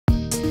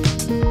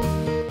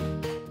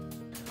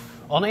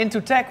On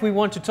IntoTech, we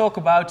want to talk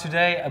about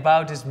today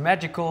about this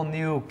magical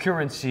new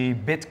currency,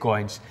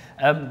 Bitcoins.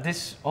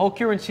 This whole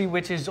currency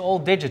which is all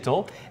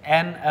digital.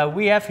 And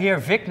we have here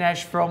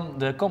Vignesh from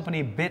the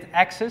company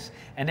BitAccess,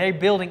 and they're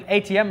building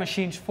ATM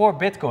machines for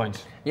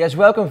Bitcoins. Yes,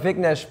 welcome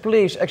Vignesh.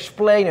 Please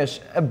explain us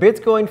a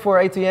Bitcoin for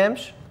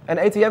ATMs, an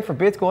ATM for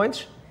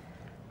Bitcoins.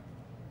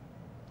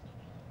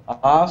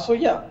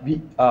 We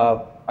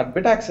at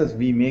BitAccess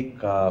we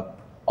make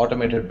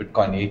automated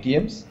Bitcoin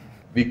ATMs.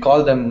 We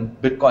call them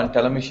Bitcoin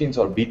teller machines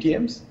or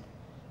BTMs.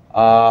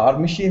 Our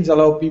machines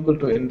allow people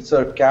to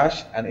insert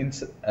cash and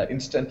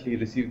instantly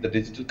receive the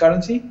digital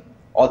currency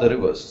or the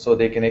reverse, so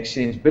they can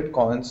exchange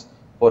Bitcoins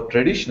for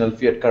traditional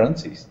fiat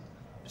currencies.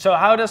 So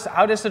how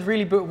does it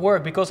really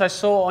work? Because I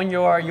saw on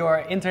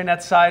your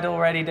internet site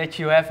already that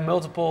you have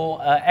multiple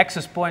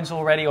access points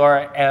already,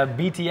 or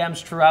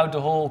BTMs throughout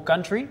the whole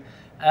country,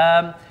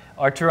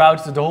 or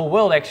throughout the whole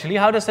world actually.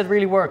 How does that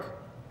really work?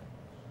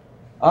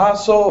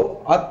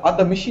 At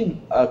the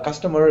machine, a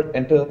customer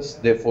enters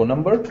their phone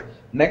number.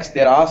 Next,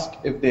 they're asked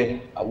if they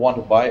want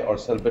to buy or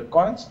sell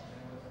Bitcoins.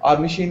 Our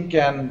machine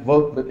can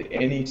work with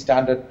any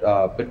standard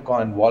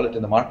Bitcoin wallet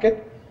in the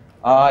market.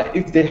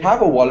 If they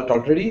have a wallet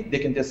already, they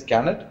can just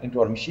scan it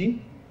into our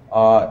machine.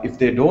 If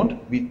they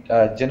don't, we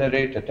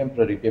generate a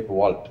temporary paper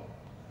wallet.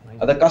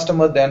 The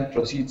customer then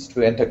proceeds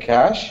to enter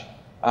cash,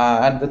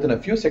 and within a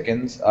few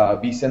seconds,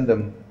 we send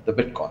them the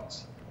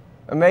Bitcoins.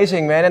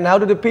 Amazing, man. And how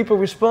do the people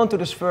respond to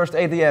this first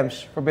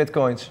ATMs for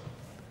Bitcoins?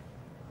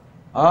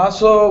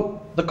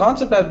 So the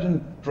concept has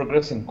been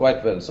progressing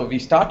quite well. So we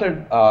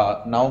started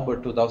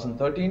November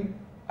 2013,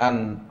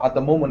 and at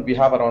the moment we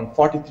have around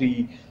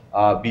 43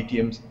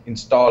 BTMs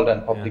installed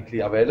and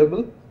publicly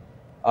available.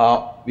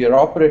 We are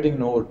operating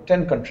in over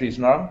 10 countries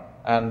now,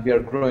 and we are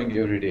growing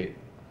every day.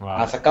 Wow.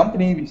 As a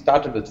company, we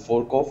started with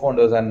 4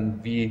 co-founders,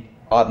 and we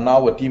are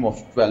now a team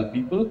of 12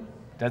 people.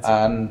 That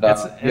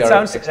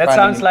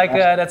sounds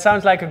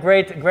like a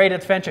great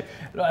adventure.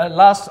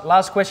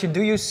 Last question: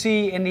 do you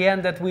see in the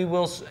end that we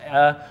will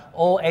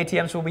all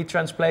ATMs will be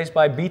transplaced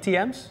by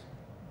BTMs?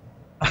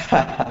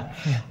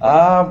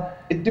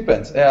 It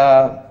depends.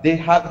 They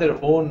have their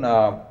own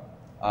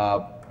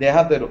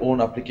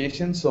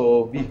application,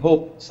 so we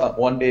hope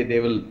one day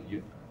they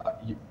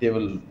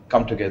will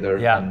come together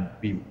and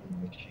be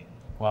one machine.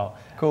 Wow,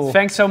 cool.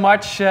 Thanks so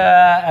much,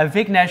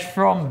 Vignesh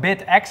from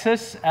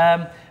BitAccess.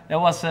 That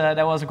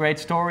was a great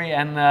story,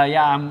 and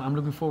I'm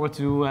looking forward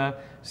to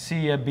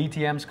see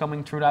BTMs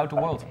coming throughout the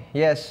world.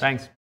 Yes.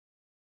 Thanks.